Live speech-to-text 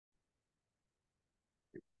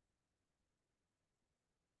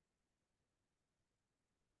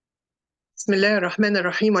بسم الله الرحمن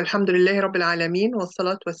الرحيم والحمد لله رب العالمين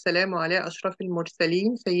والصلاة والسلام على أشرف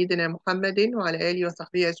المرسلين سيدنا محمد وعلى آله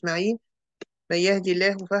وصحبه أجمعين. من يهدي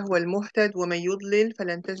الله فهو المهتد ومن يضلل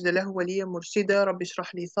فلن تجد له وليا مرشدا. رب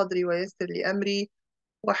اشرح لي صدري ويسر لي أمري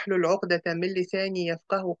واحلل عقدة من لساني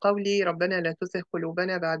يفقه قولي. ربنا لا تزغ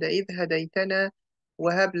قلوبنا بعد إذ هديتنا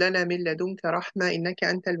وهب لنا من لدنك رحمة إنك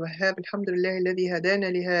أنت الوهاب. الحمد لله الذي هدانا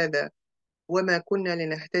لهذا وما كنا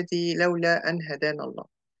لنهتدي لولا أن هدانا الله.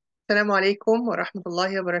 السلام عليكم ورحمة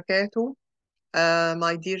الله وبركاته.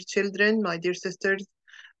 My dear children, my dear sisters,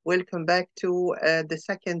 welcome back to the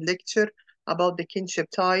second lecture about the kinship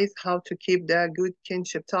ties, how to keep the good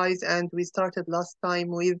kinship ties. And we started last time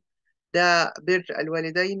with the bir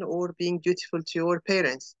al-walidain, or being dutiful to your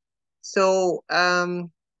parents. So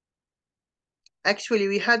actually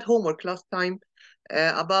we had homework last time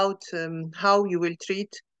about how you will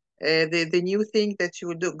treat the new thing that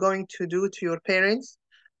you are going to do to your parents.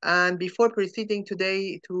 And before proceeding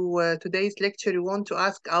today to today's lecture, we want to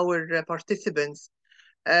ask our participants,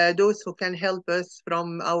 those who can help us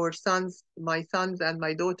from our sons, my sons and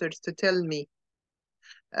my daughters, to tell me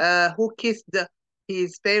who kissed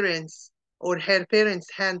his parents or her parents'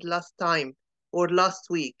 hand last time, or last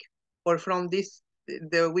week, or from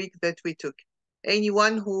the week that we took.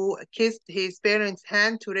 Anyone who kissed his parents'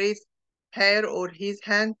 hand to raise her or his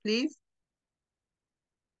hand, please.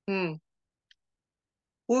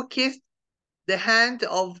 Who kissed the hand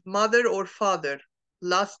of mother or father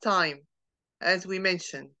last time, as we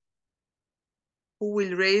mentioned? Who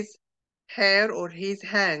will raise her or his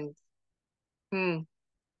hand?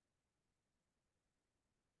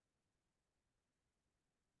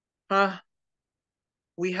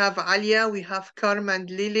 We have Alia, we have Karma and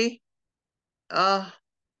Lily.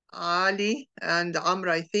 Ali and Amr,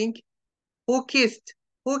 I think. Who kissed?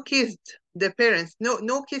 Who kissed the parents?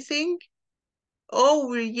 No kissing?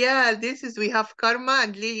 Oh, yeah, we have Karma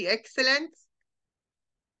and Lily. Excellent.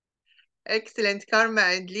 Excellent, Karma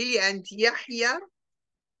and Lily. And Yahya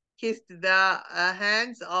kissed the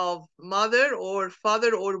hands of mother or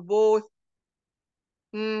father or both.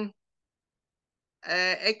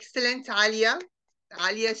 Excellent, Alia.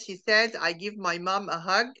 Alia, she said, I give my mom a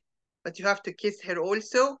hug, but you have to kiss her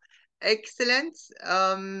also. Excellent.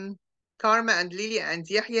 Karma and Lily and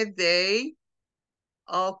Yahya, they.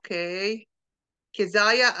 Okay.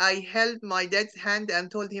 Keziah, I held my dad's hand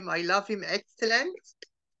and told him I love him. Excellent.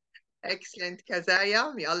 Excellent,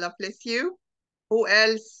 Keziah. May Allah bless you. Who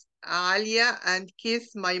else? Alia, and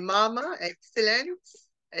kiss my mama. Excellent.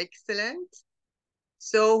 Excellent.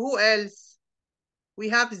 So who else? We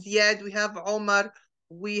have Ziad, we have Omar,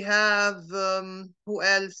 we have, who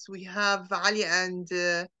else? We have Ali and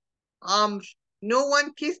Amr. No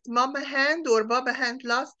one kissed mama hand or baba hand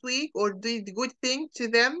last week or did good thing to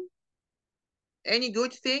them? Any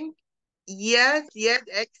good thing? Yes,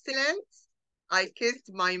 excellent. I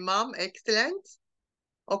kissed my mom, excellent.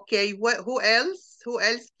 Okay, who else? Who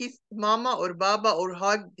else kissed mama or baba or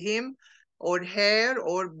hugged him or her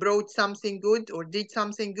or brought something good or did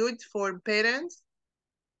something good for parents?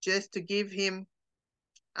 Just to give him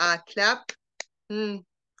a clap.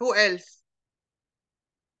 Who else?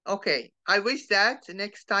 Okay, I wish that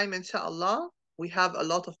next time, inshallah, we have a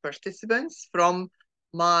lot of participants from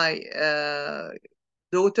my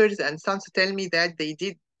daughters and sons to tell me that they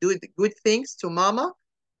did do good things to mama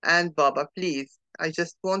and baba. Please, I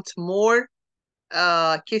just want more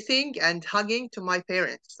kissing and hugging to my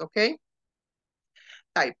parents, okay?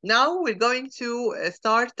 Right, now we're going to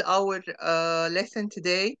start our lesson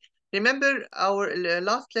today. Remember our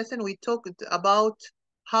last lesson, we talked about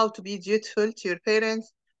how to be dutiful to your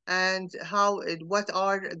parents and what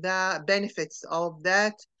are the benefits of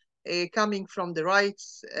that coming from the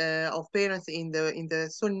rights of parents in the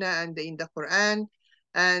Sunnah and in the Quran,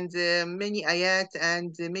 and many ayat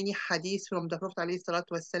and many hadiths from the Prophet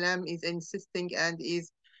ﷺ is insisting and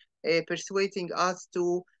is persuading us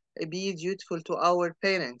to be dutiful to our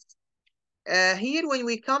parents. Here, when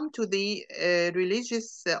we come to the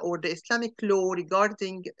religious or the Islamic law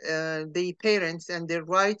regarding the parents and their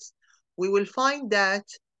rights, we will find that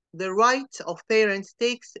the right of parents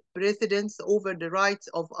takes precedence over the rights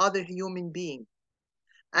of other human beings.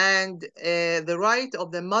 And the right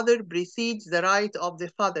of the mother precedes the right of the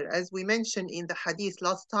father, as we mentioned in the hadith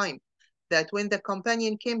last time, that when the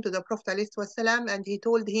companion came to the Prophet ﷺ and he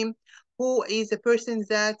told him, who is a person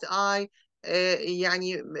that I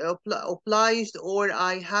obliged or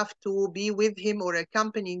I have to be with him or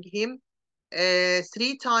accompanying him,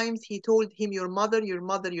 3 times he told him, your mother, your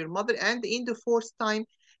mother, your mother, and in the 4th time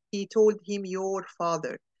he told him, your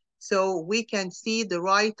father. So we can see the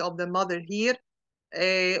right of the mother here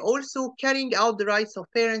Also, carrying out the rights of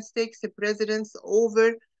parents takes precedence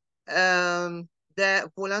over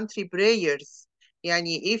the voluntary prayers.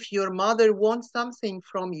 Yani, if your mother wants something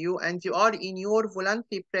from you and you are in your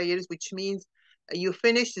voluntary prayers, which means you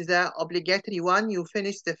finish the obligatory one, you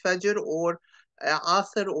finish the Fajr or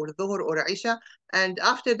Asr or Dhuhr or Isha, and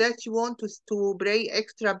after that you want to pray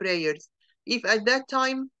extra prayers. If at that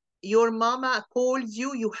time your mama calls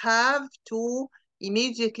you, you have to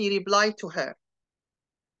immediately reply to her.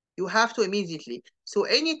 You have to immediately. So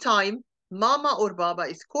anytime mama or baba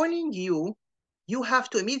is calling you, you have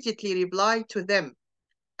to immediately reply to them.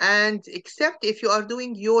 And except if you are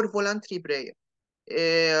doing your voluntary prayer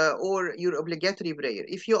or your obligatory prayer.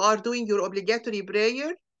 If you are doing your obligatory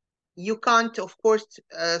prayer, you can't, of course,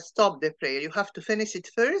 stop the prayer. You have to finish it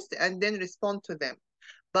first and then respond to them.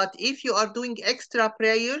 But if you are doing extra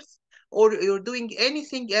prayers or you're doing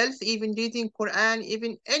anything else, even reading Quran,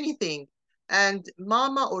 even anything, and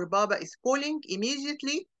mama or baba is calling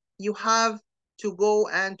immediately, you have to go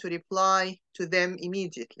and to reply to them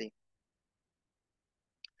immediately.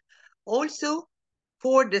 Also,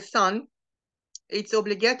 for the son, it's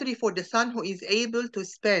obligatory for the son who is able to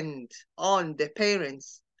spend on the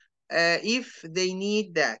parents if they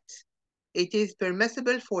need that. It is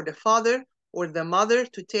permissible for the father or the mother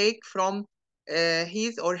to take from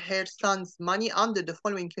his or her son's money under the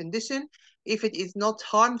following condition: if it is not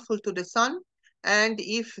harmful to the son and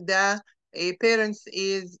if the parents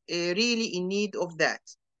is really in need of that,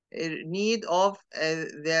 need of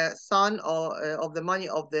the son or of the money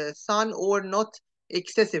of the son, or not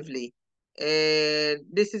excessively.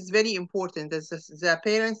 This is very important. The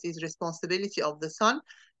parents is responsibility of the son,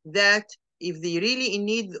 that if they really in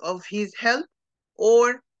need of his help,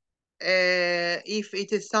 or if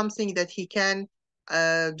it is something that he can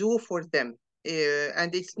do for them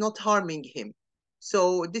and it's not harming him.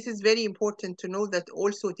 So this is very important to know that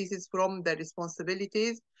also this is from the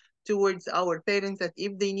responsibilities towards our parents, that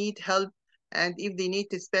if they need help and if they need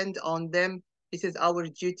to spend on them, this is our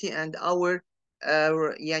duty and our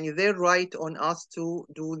their right on us to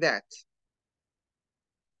do that.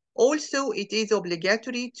 Also, it is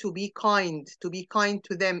obligatory to be kind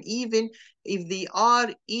to them, even if they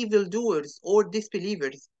are evildoers or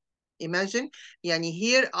disbelievers. Imagine,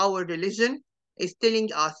 here our religion is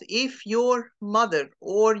telling us, if your mother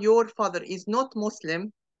or your father is not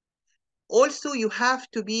Muslim, also you have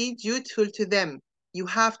to be dutiful to them. You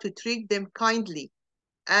have to treat them kindly.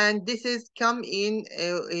 And this is come in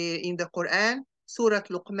the Quran, Surah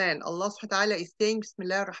Luqman. Allah subhanahu wa ta'ala is saying,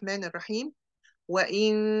 Bismillah ar-Rahman ar-Rahim,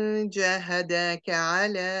 وَإِن جَاهَدَاكَ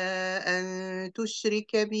عَلَىٰ أَن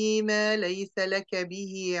تُشْرِكَ بِي مَا لَيْسَ لَكَ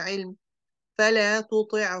بِهِ عِلْمٌ فَلَا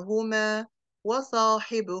تُطِعْهُمَا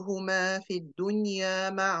وَصَاحِبْهُمَا فِي الدُّنْيَا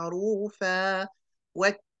مَعْرُوفًا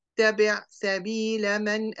وَاتَّبِعْ سَبِيلَ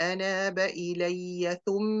مَنْ أَنَابَ إِلَيَّ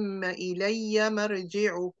ثُمَّ إِلَيَّ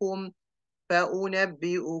مَرْجِعُكُمْ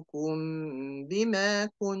فَأُنَبِّئُكُم بِمَا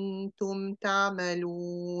كُنتُمْ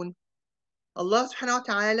تَعْمَلُونَ. Allah subhanahu wa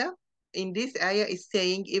ta'ala in this ayah is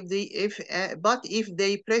saying, but if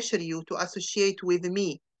they pressure you to associate with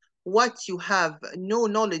me what you have no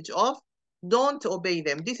knowledge of, don't obey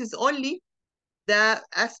them. This is only the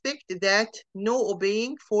aspect that no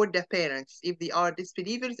obeying for the parents if they are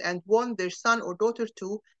disbelievers and want their son or daughter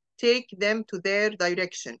to take them to their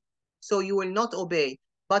direction. So you will not obey,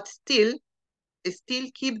 but still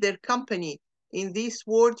keep their company in this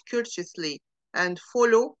world courteously and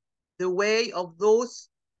follow the way of those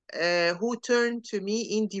who turn to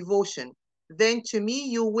me in devotion. Then to me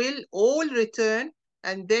you will all return,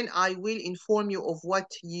 and then I will inform you of what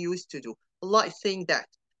you used to do. Allah is saying that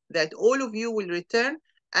all of you will return,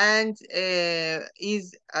 and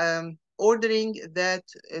is ordering that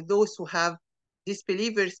those who have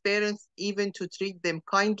disbelievers' parents even to treat them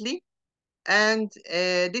kindly. And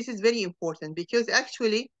this is very important, because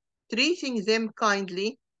actually treating them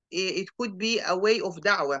kindly, it could be a way of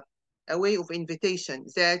da'wah, a way of invitation,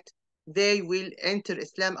 that they will enter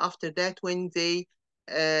Islam after that, when they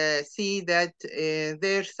see that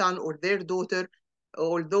their son or their daughter,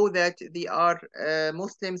 although that they are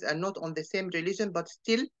Muslims and not on the same religion, but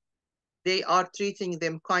still they are treating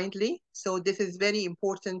them kindly. So this is very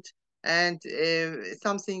important, and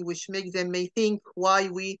something which makes them may think why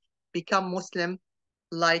we become Muslim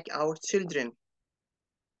like our children.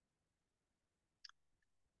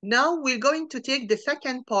 Now we're going to take the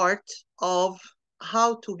second part of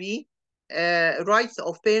how to be rights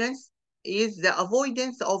of parents, is the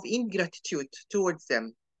avoidance of ingratitude towards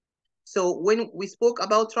them. So when we spoke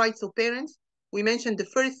about rights of parents, we mentioned the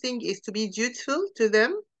first thing is to be dutiful to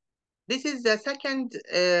them. This is the second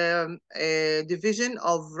division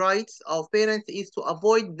of rights of parents, is to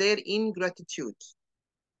avoid their ingratitude.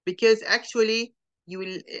 Because actually, you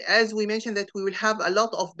will, as we mentioned, that we will have a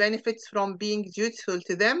lot of benefits from being dutiful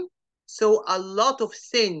to them. So a lot of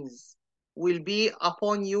sins will be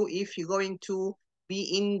upon you if you're going to be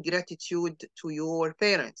in gratitude to your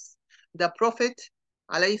parents. The Prophet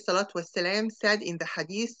ﷺ said in the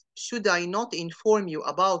hadith, should I not inform you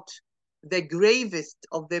about the gravest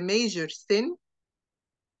of the major sin?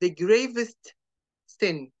 The gravest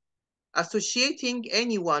sin, associating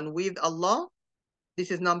anyone with Allah.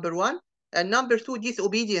 This is number one. And number two,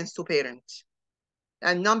 disobedience to parents.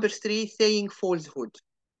 And number three, saying falsehood,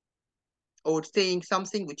 or saying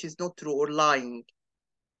something which is not true, or lying.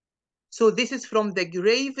 So this is from the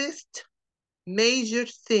gravest major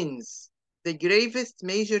sins. The gravest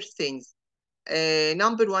major sins.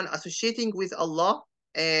 Number one, associating with Allah,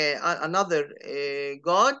 another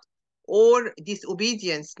God, or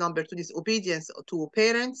disobedience. Number two, disobedience to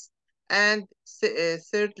parents. And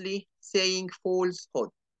thirdly, saying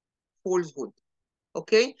falsehood.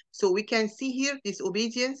 Okay, so we can see here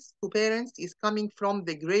disobedience to parents is coming from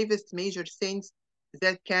the gravest major sins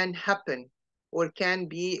that can happen or can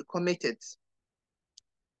be committed.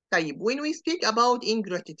 طيب, when we speak about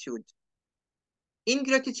ingratitude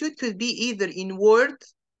could be either in word,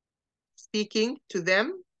 speaking to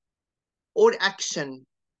them, or action.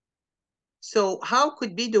 So how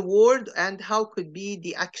could be the word and how could be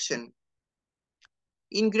the action?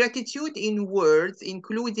 Ingratitude in words,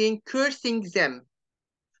 including cursing them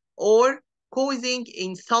or causing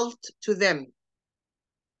insult to them.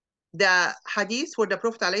 The hadith where the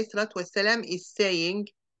Prophet ﷺ is saying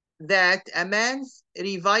that a man's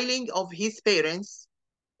reviling of his parents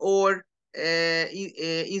or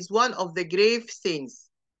is one of the grave sins,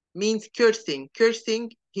 means cursing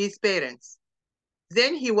his parents.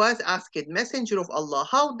 Then he was asked, Messenger of Allah,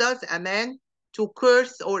 how does a man to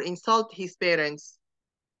curse or insult his parents?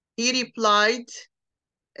 He replied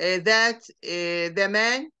that the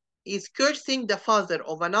man is cursing the father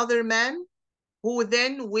of another man, who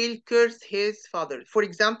then will curse his father. For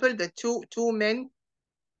example, the two men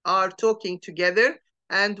are talking together,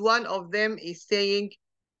 and one of them is saying,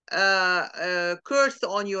 curse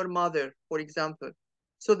on your mother, for example.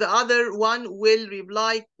 So the other one will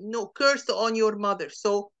reply, no, curse on your mother.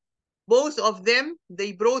 So both of them,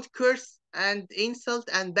 they brought curse and insult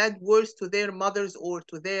and bad words to their mothers or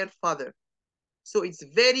to their father. So it's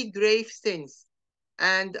very grave sins.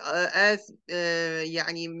 And as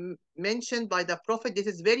mentioned by the Prophet, this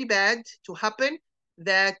is very bad to happen,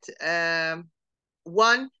 that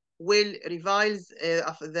one will reviles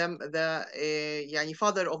of them, the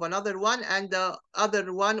father of another one, and the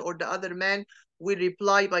other one or the other man will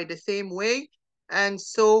reply by the same way. And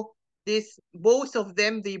so this, both of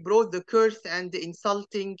them, they brought the curse and the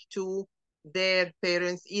insulting to their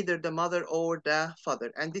parents, either the mother or the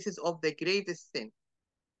father. And this is of the gravest sin.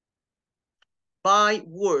 By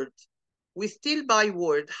word. We still by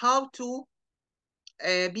word. How to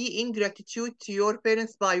be in gratitude to your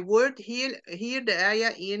parents by word. Here the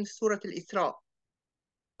ayah in Surah Al-Isra.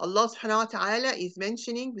 Allah subhanahu wa ta'ala is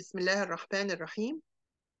mentioning, Bismillah ar-Rahman ar-Rahim,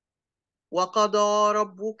 وَقَضَى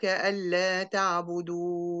رَبُّكَ أَلَّا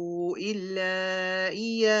تَعْبُدُوا إِلَّا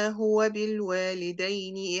إِيَّاهُ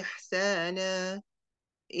وَبِالْوَالِدَيْنِ إِحْسَانًا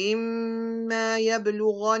إما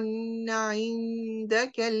يبلغن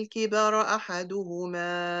عندك الكبر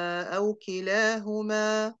أحدهما أو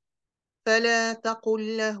كلاهما فلا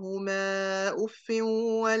تقل لهما أف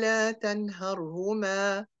ولا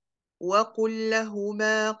تنهرهما وقل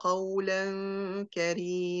لهما قولا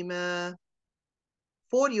كريما.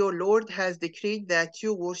 For your Lord has decreed that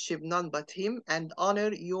you worship none but him and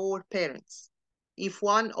honor your parents. If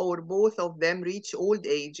one or both of them reach old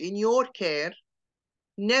age in your care,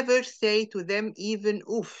 never say to them even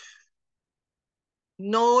oof,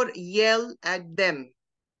 nor yell at them.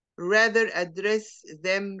 Rather address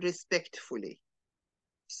them respectfully.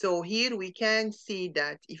 So here we can see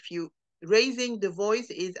that if you raising the voice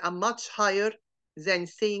is a much higher than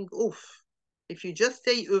saying oof. If you just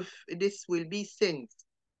say oof, this will be sins.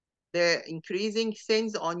 The increasing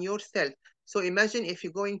sins on yourself. So imagine if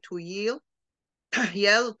you're going to yell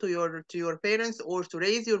to your parents or to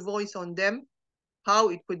raise your voice on them, how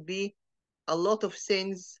it could be a lot of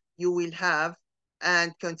sins you will have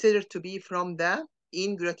and considered to be from the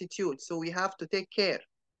ingratitude. So we have to take care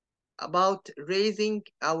about raising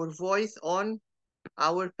our voice on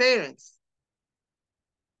our parents.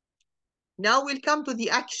 Now we'll come to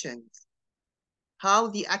the actions. How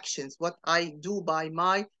the actions, what I do by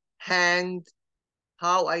my hand,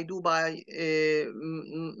 how I do by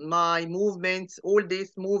my movements, all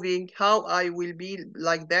this moving, how I will be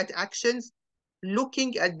like that actions,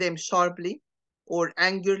 looking at them sharply or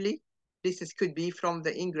angrily. Could be from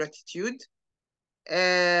the ingratitude.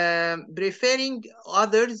 Preferring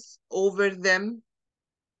others over them.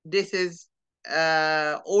 This is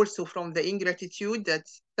also from the ingratitude that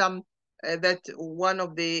that one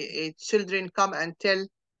of the children come and tell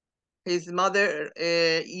his mother,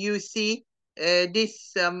 you see,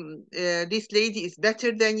 this lady is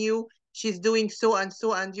better than you. She's doing so and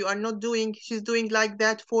so, and you are not doing. She's doing like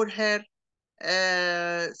that for her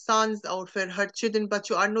sons or for her children, but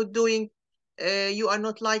you are not doing. You are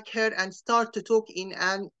not like her, and start to talk in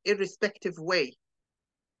an irrespective way.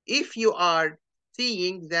 If you are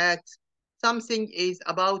seeing that something is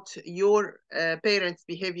about your parents'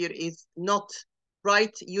 behavior is not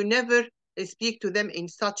right, you never speak to them in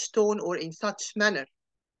such tone or in such manner.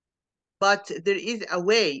 But there is a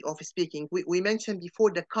way of speaking. We mentioned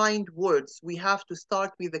before the kind words. We have to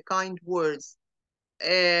start with the kind words.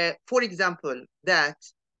 For example, that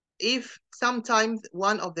if sometimes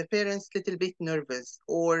one of the parents little bit nervous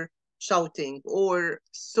or shouting or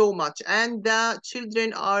so much, and the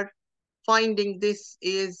children are finding this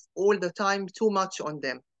is all the time too much on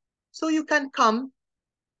them. So you can come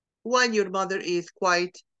while your mother is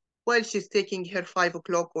quiet, while she's taking her 5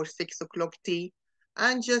 o'clock or 6 o'clock tea,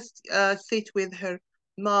 and just sit with her.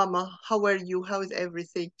 Mama, how are you? How is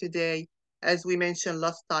everything today? As we mentioned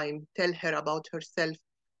last time, tell her about herself.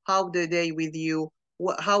 How the day with you?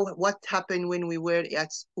 What happened when we were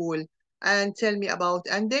at school? And tell me about.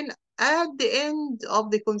 And then at the end of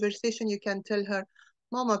the conversation, you can tell her,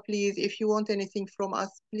 Mama, please, if you want anything from us,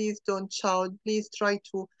 please don't shout. Please try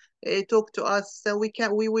to talk to us so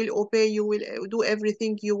we will obey, you will do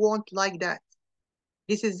everything you want, like that.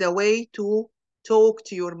 This is the way to talk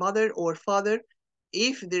to your mother or father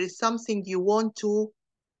if there is something you want to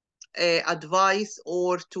advise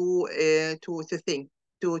or to think,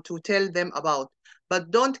 to tell them about. But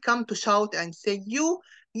don't come to shout and say, you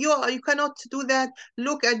cannot do that.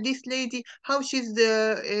 Look at this lady, how she's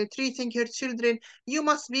treating her children. You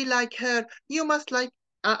must be like her. You must like.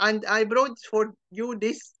 And I brought for you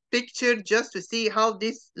this picture just to see how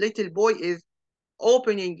this little boy is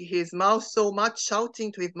opening his mouth so much,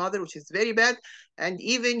 shouting to his mother, which is very bad. And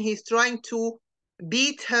even he's trying to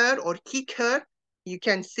beat her or kick her. You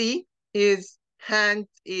can see his hand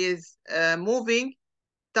is moving.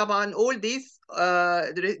 Taban, all this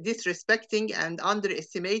disrespecting and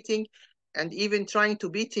underestimating and even trying to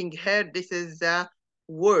beating her. This is the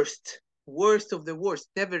worst of the worst.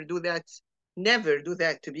 Never do that. Never do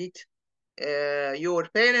that to beat your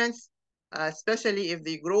parents, especially if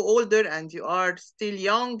they grow older and you are still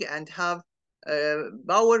young and have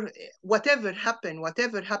power. Whatever happened,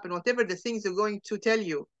 whatever the things are going to tell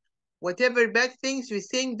you, whatever bad things you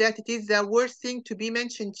think that it is the worst thing to be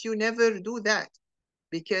mentioned, you never do that.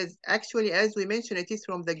 Because actually, as we mentioned, it is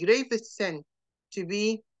from the gravest sin to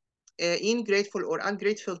be ingrateful or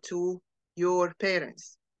ungrateful to your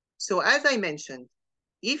parents. So as I mentioned,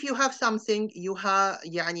 if you have something you have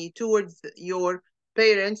yani, towards your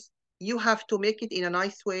parents, you have to make it in a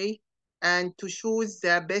nice way and to choose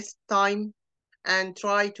the best time and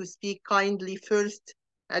try to speak kindly first.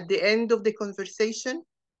 At the end of the conversation,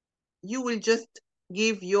 you will just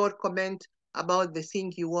give your comment about the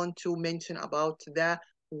thing you want to mention about the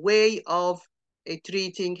way of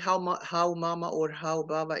treating how mama or how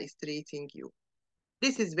baba is treating you.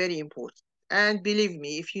 This is very important. And believe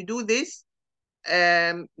me, if you do this,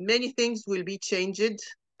 many things will be changed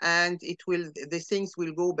and the things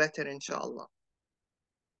will go better, inshallah.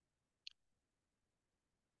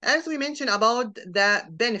 As we mentioned about the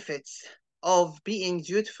benefits of being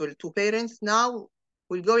dutiful to parents, now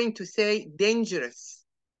we're going to say dangerous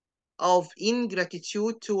of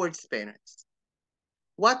ingratitude towards parents.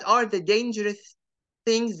 What are the dangerous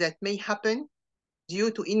things that may happen due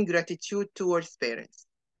to ingratitude towards parents?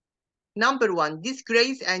 Number one,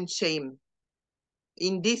 disgrace and shame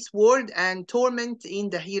in this world and torment in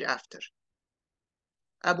the hereafter.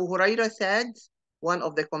 Abu Huraira said, one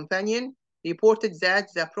of the companions, reported that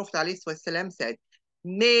the Prophet ﷺ said,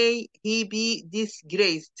 may he be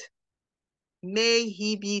disgraced. May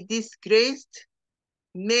he be disgraced.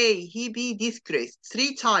 May he be disgraced.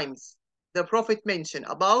 3 times the Prophet mentioned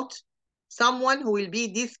about someone who will be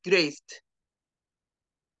disgraced,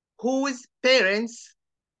 whose parents,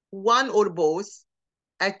 one or both,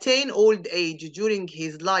 attain old age during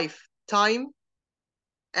his lifetime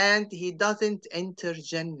and he doesn't enter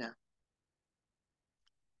Jannah.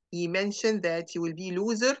 He mentioned that he will be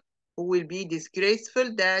loser, who will be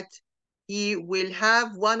disgraceful, that he will have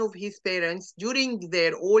one of his parents during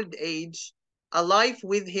their old age alive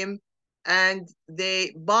with him, and they,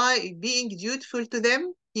 by being dutiful to them,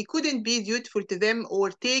 he couldn't be dutiful to them or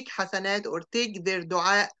take hasanat or take their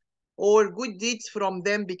dua or good deeds from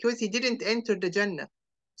them because he didn't enter the Jannah.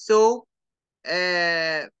 So,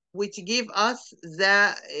 which give us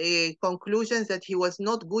the conclusion that he was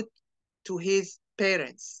not good to his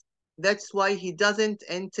parents. That's why he doesn't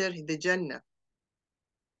enter the Jannah.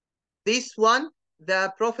 This one,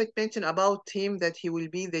 the Prophet mentioned about him that he will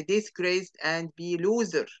be the disgraced and be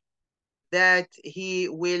loser, that he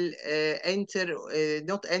will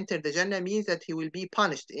not enter the Jannah means that he will be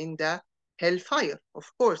punished in the hellfire, of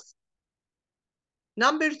course.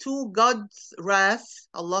 Number two, God's wrath,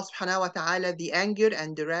 Allah subhanahu wa ta'ala, the anger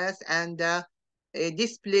and the wrath and the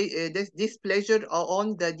displeasure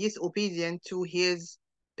on the disobedient to his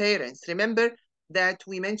parents. Remember that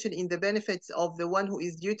we mentioned in the benefits of the one who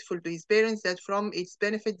is dutiful to his parents that from its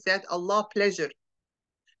benefits that Allah pleasure.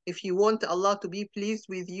 If you want Allah to be pleased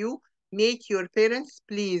with you, make your parents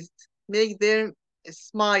pleased, make them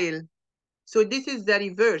smile. So this is the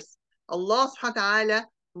reverse. Allah subhanahu wa ta'ala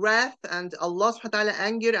wrath and Allah subhanahu wa ta'ala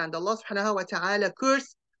anger and Allah subhanahu wa ta'ala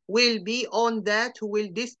curse will be on that who will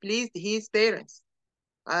displease his parents.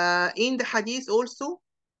 In the hadith also,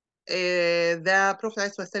 the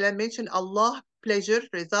Prophet ﷺ mentioned Allah pleasure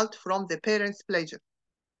result from the parents' pleasure.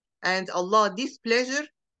 And Allah displeasure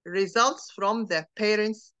results from the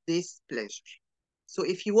parents' displeasure. So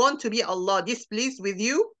if you want to be Allah displeased with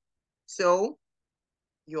you, so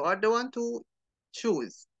you are the one to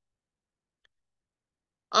choose.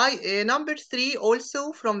 Number three,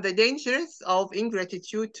 also from the dangers of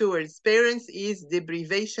ingratitude towards parents is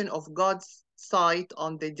deprivation of God's sight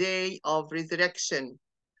on the day of resurrection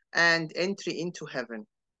and entry into heaven.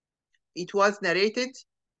 It was narrated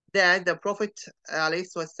that the Prophet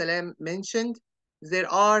ﷺ mentioned, there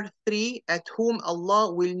are three at whom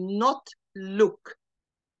Allah will not look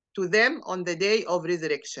to them on the day of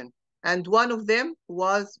resurrection. And one of them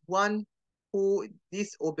was one who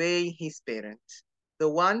disobey his parents. The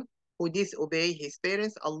one who disobey his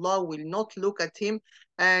parents, Allah will not look at him.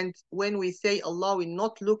 And when we say Allah will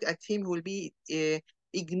not look at him, he will be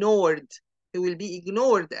ignored. He will be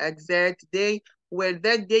ignored at that day, where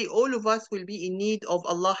that day all of us will be in need of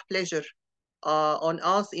Allah's pleasure on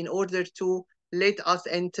us in order to let us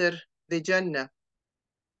enter the Jannah.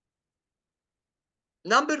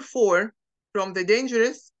 Number four, from the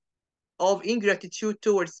dangers of ingratitude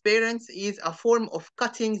towards parents is a form of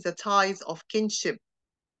cutting the ties of kinship,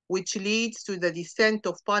 which leads to the descent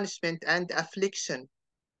of punishment and affliction.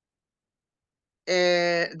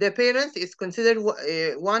 The parents is considered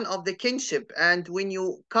one of the kinship, and when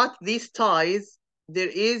you cut these ties, there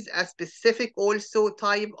is a specific also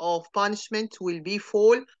type of punishment will be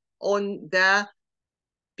fall on the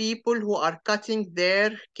people who are cutting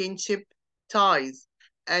their kinship ties.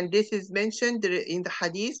 And this is mentioned in the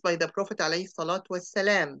hadith by the Prophet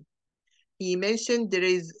ﷺ. He mentioned there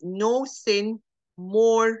is no sin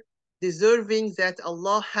more deserving that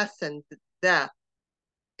Allah hastened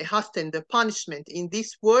the punishment in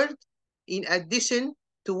this world, in addition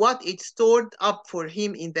to what it stored up for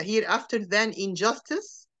him in the hereafter, than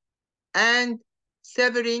injustice and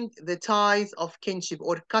severing the ties of kinship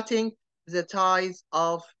or cutting the ties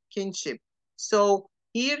of kinship. So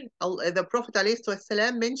here the Prophet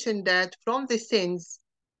ﷺ mentioned that from the sins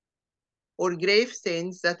or grave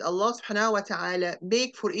sins that Allah subhanahu wa ta'ala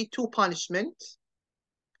make for it two punishments,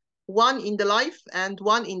 one in the life and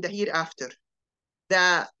one in the hereafter.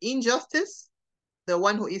 The injustice, the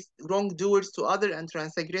one who is wrongdoers to others and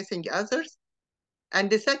transgressing others. And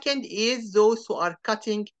the second is those who are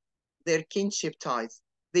cutting their kinship ties.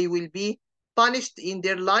 They will be punished in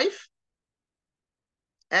their life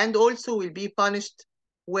and also will be punished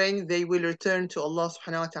when they will return to Allah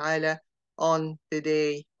subhanahu wa ta'ala on the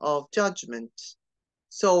day of judgment.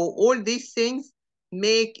 So all these things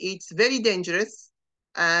make it very dangerous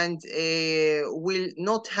and will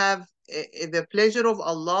not have the pleasure of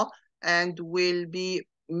Allah, and will be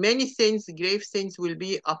many things, grave things will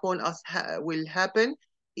be upon us, will happen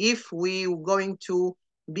if we are going to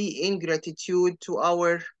be ingratitude to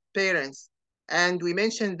our parents. And we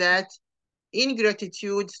mentioned that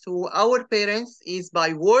ingratitude to our parents is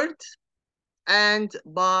by word and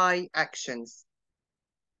by actions.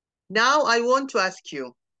 Now I want to ask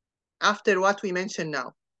you, after what we mentioned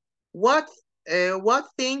now, what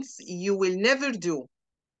things you will never do?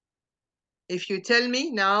 If you tell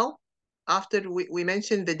me now, after we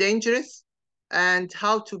mentioned the dangerous and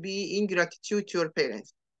how to be ingratitude to your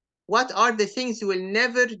parents, what are the things you will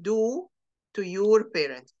never do to your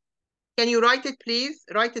parents? Can you write it, please?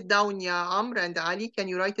 Write it down, ya Amr and Ali. Can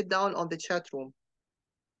you write it down on the chat room?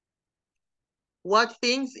 What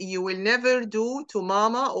things you will never do to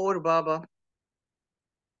mama or baba?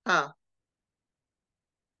 Huh.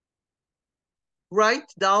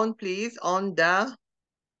 Write down, please, on the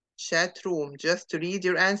chat room, just to read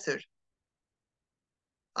your answer.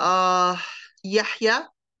 Yahya,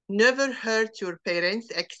 never hurt your parents.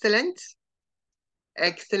 Excellent.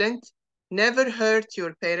 Excellent. Never hurt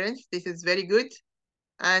your parents. This is very good.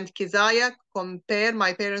 And Keziah, compare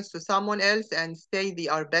my parents to someone else and say they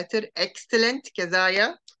are better. Excellent,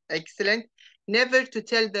 Keziah. Excellent. Never to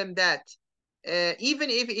tell them that. Even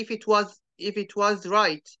if it was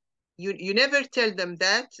right, you never tell them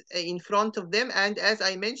that in front of them. And as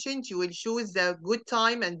I mentioned, you will choose the good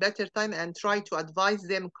time and better time and try to advise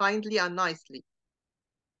them kindly and nicely.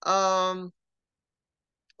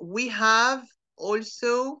 We have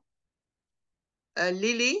also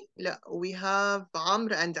Lily. We have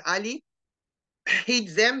Amr and Ali.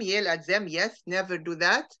 Hit them, yell at them. Yes, never do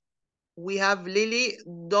that. We have Lily.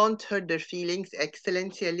 Don't hurt their feelings.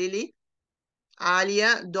 Excellent, yeah, Lily.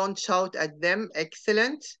 Alia, don't shout at them.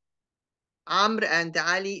 Excellent. Amr and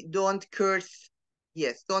Ali, don't curse.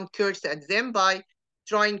 Yes, don't curse at them by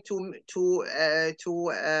trying to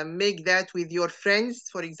make that with your friends,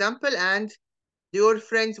 for example, and your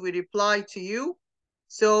friends will reply to you.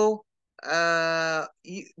 So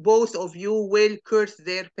both of you will curse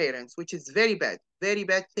their parents, which is very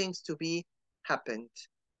bad things to be happened.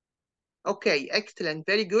 Okay, excellent,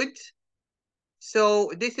 very good.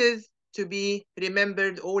 So this is to be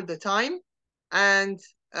remembered all the time. And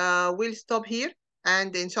we'll stop here.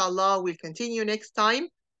 And inshallah, we'll continue next time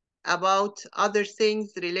about other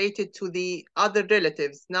things related to the other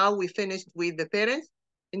relatives. Now we finished with the parents.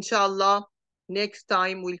 Inshallah, next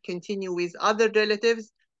time we'll continue with other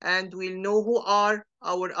relatives and we'll know who are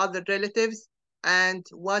our other relatives and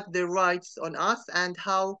what their rights on us and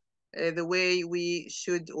how the way we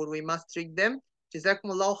should or we must treat them.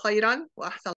 جزاكم الله خيرا وأحسن